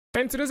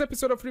And today's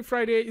episode of Free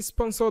Friday is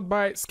sponsored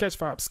by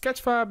SKETCHFAB.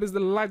 SKETCHFAB is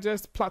the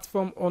largest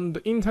platform on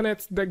the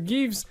internet that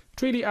gives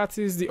 3D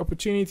artists the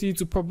opportunity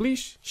to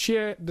publish,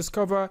 share,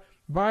 discover,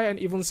 buy and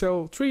even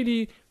sell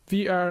 3D,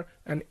 VR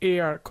and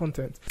AR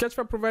content.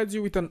 SKETCHFAB provides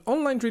you with an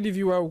online 3D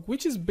viewer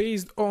which is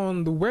based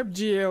on the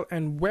WebGL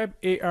and Web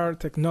AR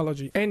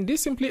technology. And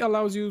this simply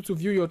allows you to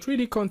view your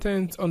 3D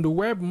content on the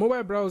web,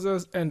 mobile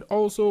browsers and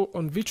also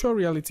on virtual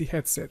reality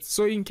headsets.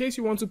 So in case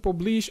you want to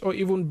publish or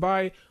even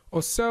buy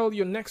or sell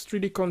your next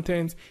 3D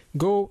content,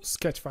 go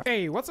SKETCHFAB.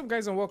 Hey, what's up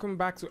guys and welcome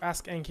back to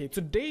Ask NK.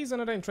 Today is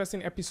another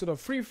interesting episode of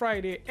Free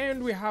Friday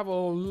and we have a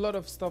lot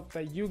of stuff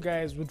that you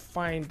guys would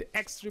find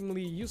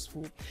extremely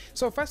useful.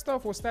 So first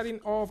off, we're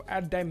starting off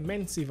at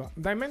DIMENSIVA.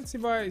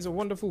 DIMENSIVA is a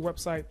wonderful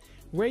website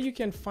where you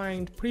can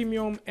find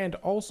premium and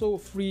also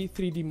free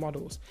 3D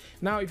models.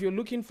 Now, if you're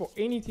looking for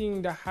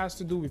anything that has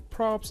to do with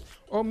props,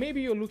 or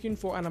maybe you're looking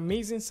for an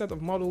amazing set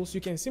of models,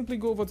 you can simply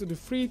go over to the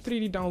free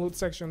 3D download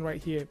section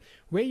right here,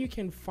 where you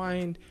can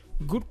find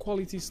good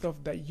quality stuff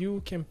that you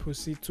can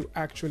proceed to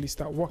actually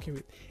start working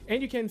with.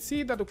 And you can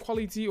see that the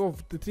quality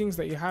of the things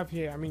that you have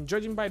here, I mean,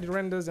 judging by the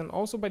renders and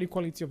also by the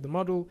quality of the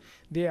model,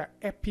 they are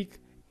epic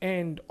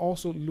and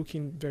also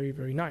looking very,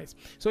 very nice.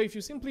 So if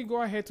you simply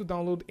go ahead to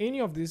download any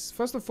of this,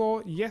 first of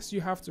all, yes, you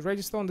have to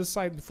register on the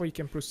site before you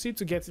can proceed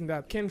to getting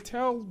that. You can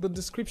tell the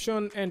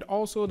description and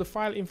also the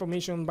file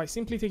information by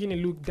simply taking a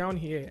look down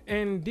here,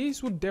 and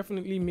this would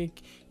definitely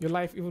make your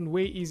life even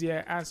way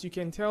easier, as you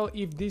can tell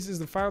if this is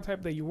the file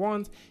type that you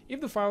want,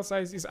 if the file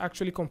size is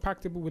actually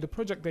compatible with the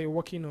project that you're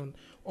working on,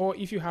 or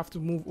if you have to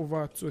move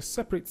over to a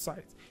separate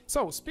site.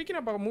 So speaking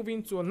about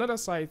moving to another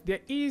site, there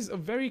is a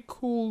very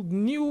cool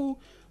new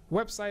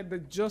website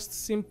that just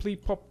simply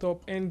popped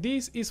up, and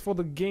this is for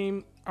the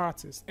game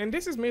artist, and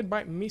this is made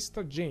by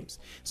Mr. James.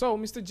 So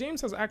Mr.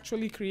 James has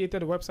actually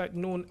created a website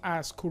known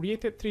as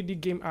CURATED 3D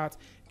Game Art,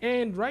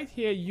 and right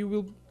here you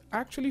will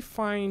actually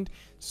find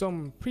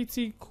some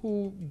pretty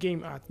cool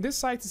game art. This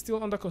site is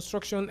still under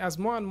construction as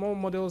more and more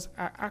models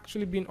are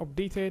actually being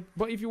updated,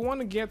 but if you want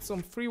to get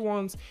some free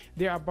ones,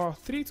 there are about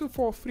 3 to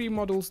 4 free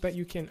models that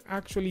you can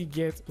actually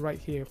get right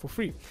here for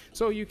free.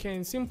 So you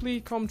can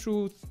simply come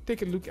through,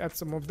 take a look at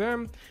some of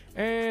them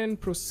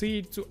and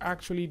proceed to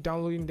actually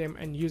downloading them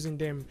and using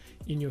them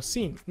in your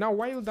scene. Now,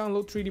 while you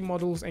download 3D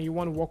models and you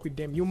want to work with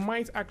them, you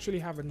might actually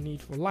have a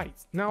need for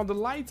light. Now, the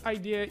light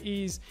idea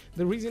is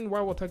the reason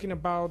why we're talking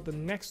about the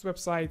next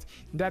website,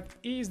 that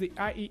is the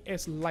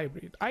IES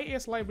library.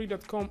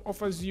 IESlibrary.com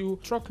offers you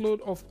a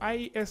truckload of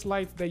IES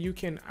lights that you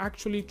can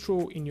actually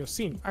throw in your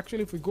scene.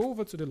 Actually, if we go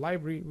over to the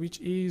library, which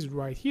is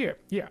right here,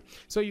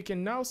 so you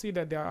can now see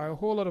that there are a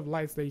whole lot of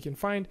lights that you can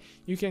find.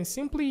 You can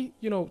simply,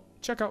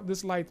 check out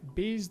this light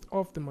based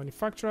off the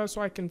manufacturer. So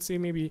I can say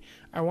maybe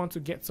I want to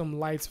get some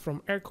lights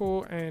from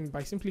Echo, and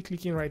by simply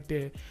clicking right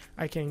there,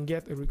 I can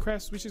get a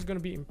request which is going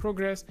to be in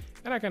progress,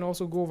 and I can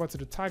also go over to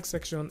the tag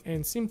section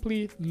and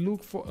simply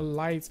look for a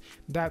light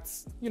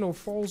that's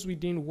falls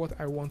within what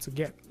I want to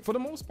get. For the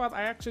most part,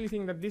 I actually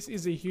think that this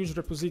is a huge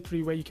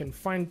repository where you can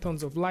find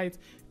tons of light,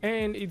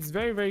 and it's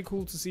very, very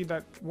cool to see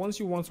that once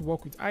you want to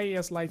work with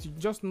IES lights, you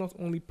just not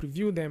only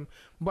preview them,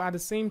 but at the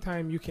same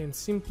time you can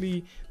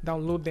simply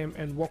download them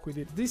and work with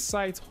it. This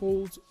site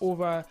holds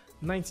over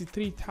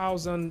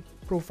 93,000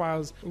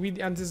 profiles, with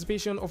the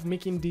anticipation of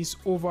making this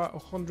over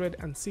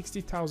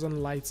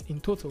 160,000 lights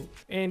in total.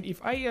 And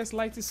if IES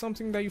light is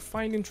something that you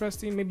find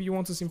interesting, maybe you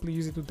want to simply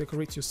use it to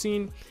decorate your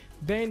scene,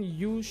 then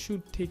you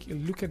should take a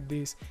look at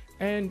this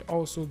and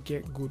also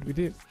get good with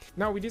it.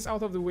 Now, with this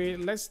out of the way,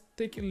 let's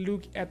take a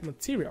look at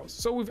materials.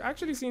 So we've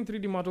actually seen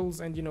 3D models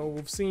and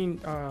we've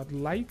seen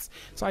lights,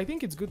 so I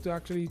think it's good to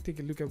actually take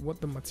a look at what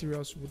the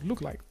materials would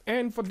look like.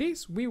 And for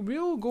this, we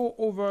will go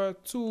over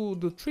to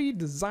the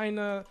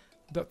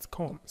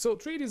 3designer.com. So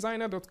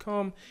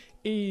 3designer.com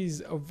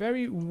is a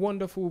very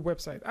wonderful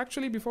website.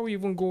 Actually, before we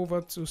even go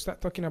over to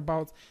start talking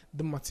about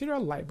the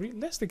material library,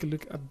 let's take a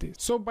look at this.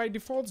 So by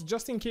default,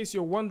 just in case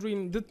you're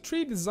wondering, the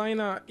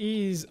 3Designer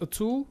is a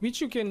tool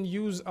which you can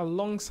use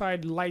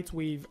alongside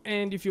Lightwave.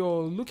 And if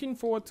you're looking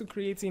forward to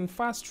creating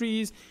fast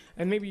trees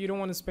and maybe you don't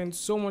want to spend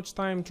so much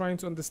time trying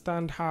to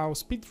understand how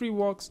Speed 3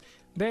 works,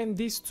 then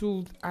this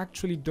tool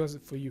actually does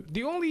it for you.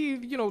 The only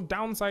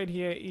downside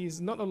here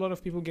is not a lot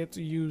of people get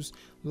to use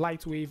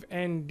Lightwave,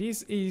 and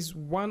this is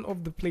one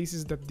of the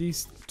places that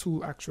this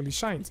tool actually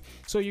shines.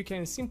 So you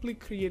can simply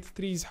create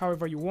trees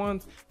however you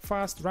want,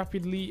 fast,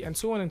 rapidly, and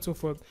so on and so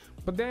forth.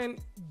 But then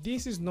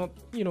this is not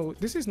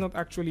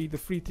actually the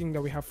free thing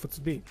that we have for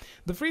today.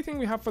 The free thing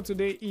we have for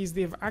today is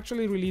they've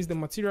actually released the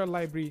material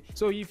library.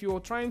 So if you're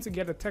trying to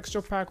get a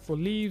texture pack for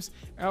leaves,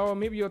 or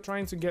maybe you're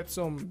trying to get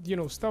some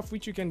stuff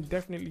which you can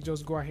definitely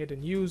just go ahead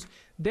and use,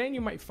 then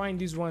you might find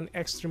this one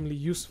extremely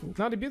useful.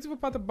 Now, the beautiful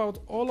part about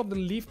all of the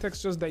leaf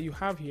textures that you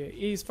have here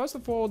is, first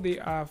of all, they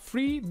are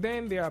free,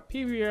 then they are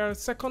PBR.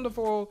 Second of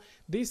all,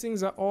 these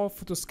things are all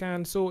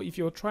photoscan, so if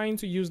you're trying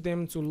to use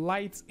them to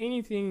light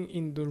anything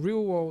in the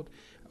real world,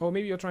 or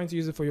maybe you're trying to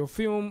use it for your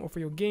film or for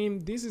your game,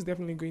 this is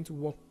definitely going to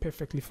work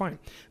perfectly fine.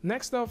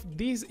 Next off,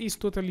 this is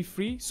totally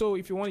free, so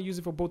if you want to use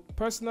it for both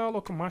personal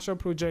or commercial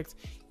projects,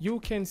 you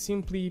can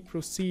simply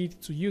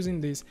proceed to using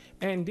this,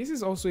 and this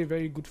is also a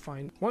very good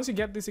find. Once you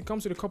get this, it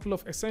comes with a couple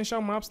of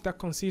essential maps that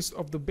consist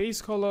of the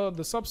base color,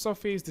 the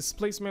subsurface,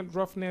 displacement,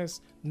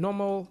 roughness,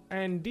 normal,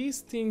 and these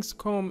things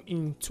come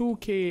in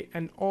 2K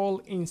and all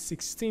in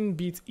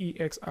 16-bit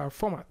EXR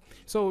format.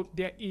 So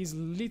there is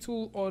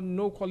little or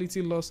no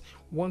quality loss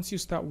once you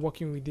start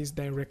working with this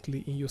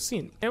directly in your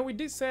scene. And with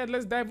this said,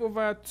 let's dive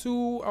over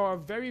to our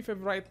very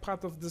favorite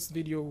part of this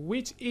video,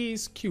 which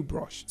is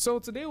QBrush. So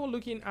today we're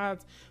looking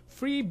at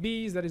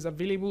freebies that is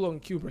available on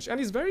QBrush, and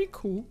it's very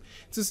cool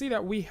to see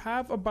that we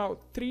have about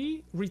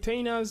 3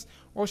 retainers,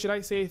 or should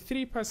I say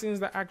 3 persons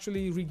that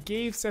actually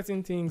regave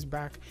certain things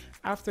back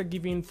after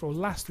giving for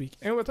last week.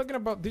 And we're talking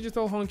about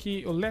Digital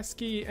Hunky,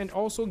 Oleksiy, and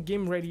also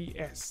Game Ready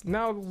S.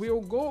 Now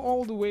we'll go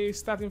all the way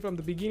starting from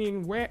the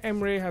beginning, where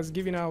Emre has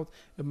given out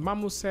a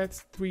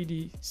Marmoset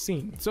 3D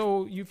scene.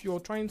 So if you're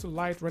trying to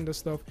light render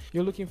stuff,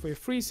 you're looking for a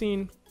free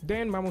scene,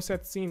 then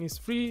Marmoset scene is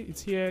free.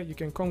 It's here, you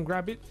can come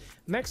grab it.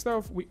 Next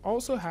off, we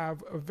also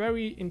have a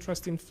very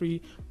interesting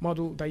free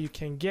model that you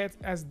can get,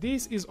 as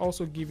this is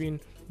also given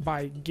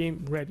by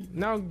Game Ready.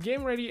 Now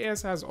Game Ready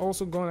S has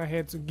also gone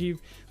ahead to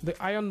give the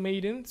Iron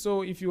Maiden,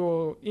 so if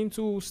you're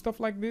into stuff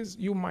like this,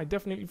 you might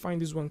definitely find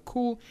this one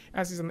cool,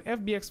 as it's an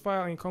FBX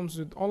file and it comes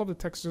with all of the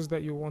textures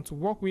that you want to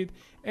work with.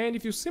 And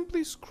if you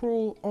simply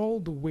scroll all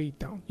the way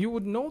down, you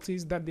would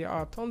notice that there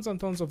are tons and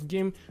tons of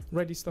Game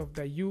Ready stuff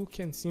that you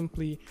can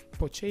simply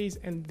purchase,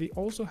 and they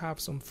also have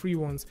some free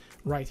ones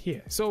right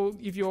here. So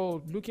if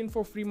you're looking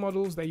for free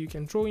models that you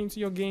can throw into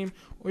your game,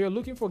 or you're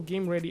looking for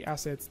Game Ready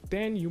assets,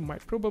 then you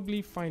might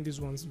probably find these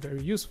ones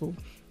very useful.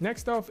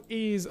 Next off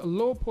is a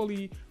low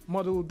poly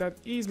model that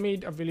is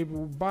made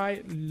available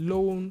by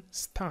Lone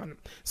Stan.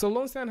 So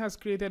Lone Stan has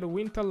created a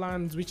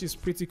Winterlands, which is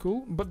pretty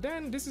cool, but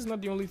then this is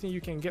not the only thing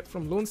you can get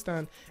from Lone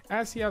Stan,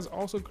 as he has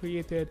also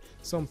created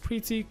some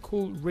pretty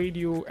cool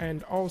radio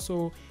and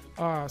also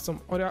some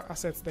other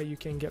assets that you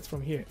can get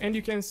from here. And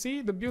you can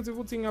see the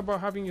beautiful thing about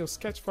having your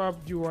SKETCHFAB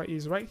viewer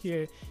is right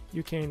here.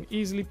 You can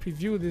easily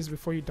preview this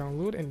before you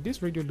download, and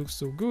this radio looks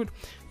so good.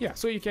 Yeah,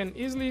 so you can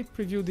easily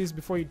preview this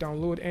before you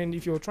download, and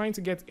if you're trying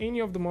to get any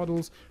of the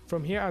models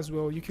from here as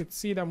well, you could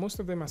see that most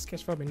of them are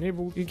SKETCHFAB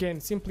enabled. You can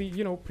simply,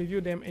 you know,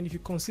 preview them, and if you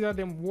consider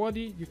them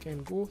worthy, you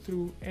can go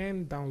through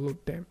and download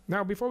them.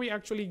 Now before we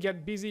actually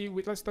get busy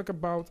with, let's talk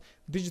about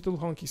Digital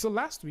Hunky. So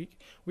last week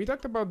we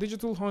talked about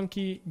Digital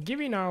Hunky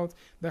giving out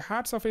the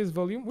Hard Surface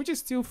Volume, which is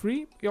still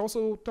free. We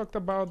also talked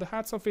about the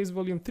Hard Surface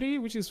Volume 3,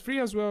 which is free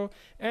as well,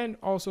 and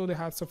also the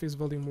Hard Surface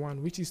Volume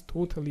 1, which is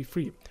totally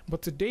free.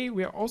 But today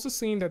we are also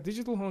seeing that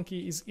Digital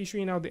Hunky is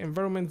issuing out the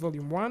Environment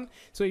Volume 1.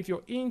 So if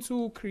you're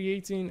into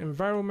creating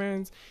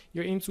environments,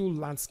 you're into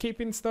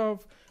landscaping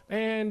stuff,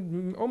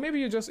 and or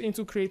maybe you're just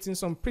into creating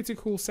some pretty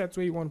cool sets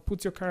where you want to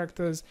put your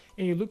characters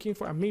and you're looking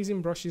for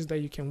amazing brushes that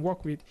you can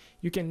work with,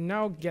 you can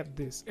now get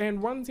this. And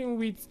one thing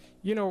with,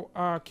 you know,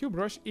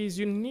 QBrush is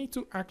you need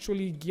to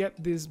actually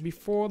get this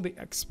before they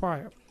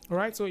expire. All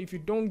right, so if you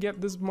don't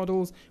get these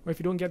models, or if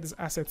you don't get these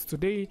assets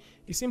today,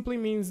 it simply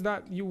means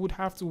that you would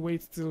have to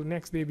wait till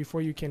next day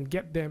before you can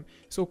get them.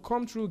 So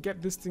come through,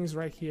 get these things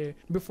right here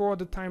before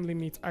the time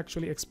limit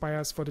actually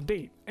expires for the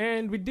day.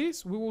 And with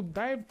this, we will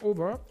dive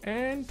over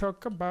and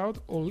talk about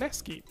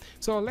Oleksiy.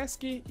 So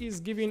Oleksiy is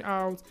giving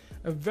out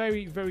a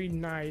very, very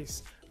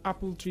nice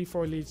apple tree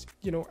foliage,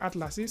 you know,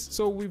 atlases.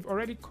 So we've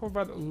already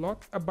covered a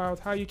lot about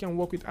how you can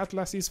work with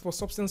atlases for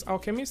Substance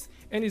Alchemist,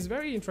 and it's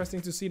very interesting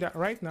to see that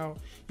right now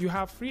you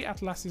have free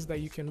atlases that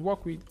you can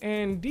work with.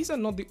 And these are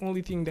not the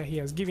only thing that he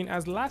has given,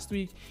 as last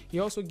week he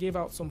also gave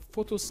out some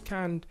photo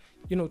scanned,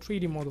 you know,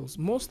 3D models.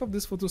 Most of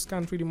these photo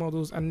scan 3D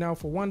models are now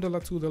for $1,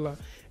 $2,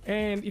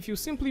 and if you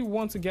simply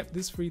want to get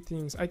these free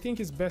things, I think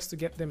it's best to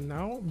get them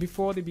now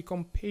before they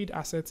become paid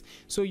assets,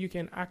 so you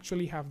can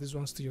actually have these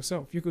ones to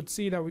yourself. You could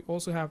see that we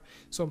also have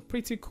some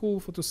pretty cool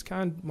photo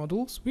scanned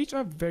models, which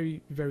are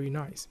very, very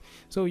nice.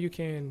 So you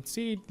can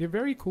see they're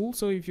very cool.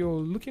 So if you're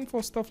looking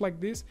for stuff like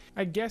this,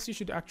 I guess you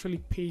should actually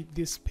pay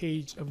this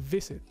page a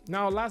visit.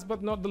 Now last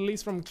but not the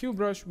least, from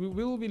QBrush, we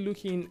will be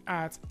looking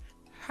at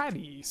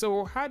Hadi.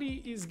 So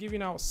Hadi is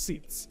giving out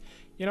seats.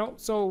 You know,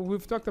 so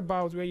we've talked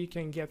about where you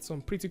can get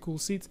some pretty cool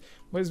seats,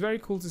 but it's very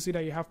cool to see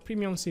that you have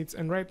premium seats.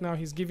 And right now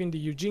he's giving the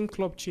Eugene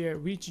club chair,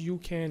 which you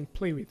can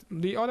play with.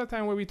 The other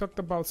time where we talked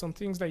about some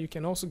things that you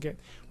can also get,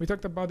 we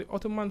talked about the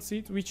Ottoman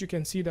seat, which you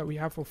can see that we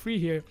have for free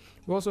here.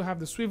 We also have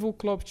the swivel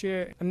club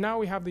chair, and now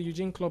we have the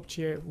Eugene club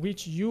chair,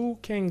 which you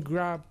can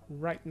grab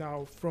right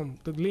now from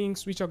the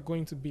links which are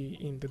going to be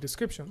in the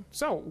description.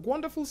 So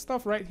wonderful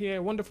stuff right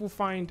here, wonderful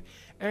find,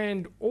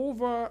 and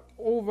over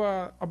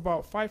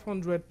about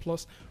 500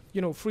 plus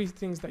free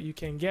things that you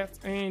can get,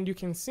 and you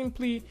can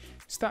simply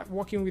start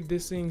working with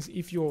these things.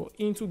 If you're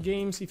into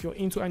games, if you're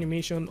into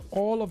animation,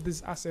 all of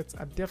these assets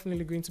are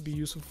definitely going to be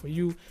useful for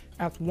you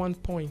at one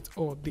point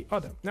or the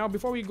other. Now,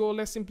 before we go,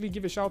 let's simply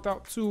give a shout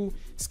out to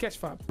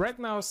SKETCHFAB. Right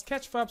now,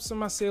 SKETCHFAB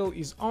summer sale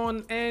is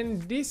on,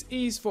 and this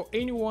is for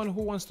anyone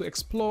who wants to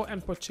explore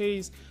and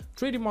purchase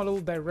 3D model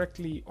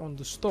directly on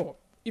the store.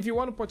 If you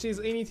want to purchase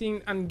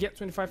anything and get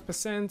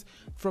 25%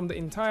 from the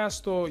entire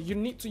store, you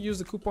need to use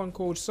the coupon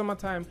code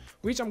summertime,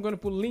 which I'm going to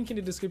put link in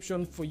the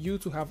description for you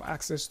to have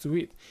access to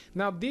it.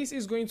 Now, this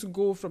is going to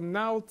go from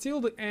now till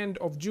the end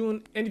of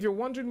June, and if you're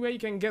wondering where you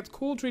can get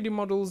cool 3D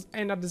models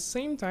and at the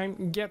same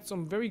time get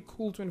some very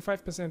cool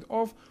 25%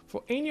 off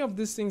for any of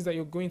these things that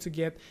you're going to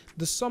get,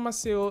 the summer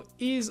sale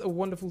is a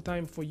wonderful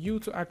time for you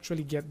to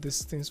actually get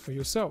these things for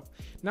yourself.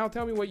 Now,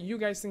 tell me what you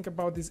guys think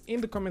about this in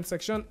the comment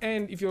section,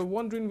 and if you're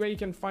wondering where you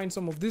can find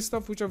some of this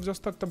stuff which I've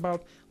just talked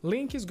about,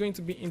 link is going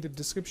to be in the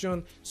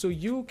description so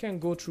you can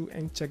go through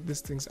and check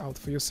these things out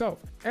for yourself.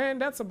 And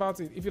that's about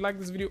it. If you like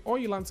this video or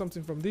you learned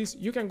something from this,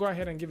 you can go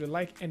ahead and give it a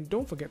like, and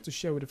don't forget to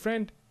share with a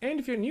friend. And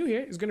if you're new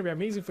here, it's going to be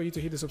amazing for you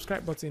to hit the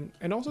subscribe button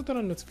and also turn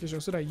on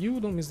notifications so that you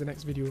don't miss the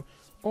next video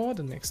or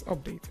the next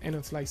update. And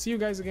until I see you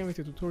guys again with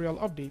a tutorial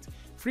update,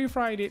 Free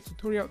Friday,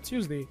 Tutorial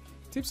Tuesday,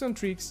 tips and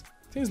tricks,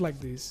 things like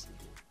this.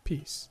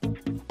 Peace.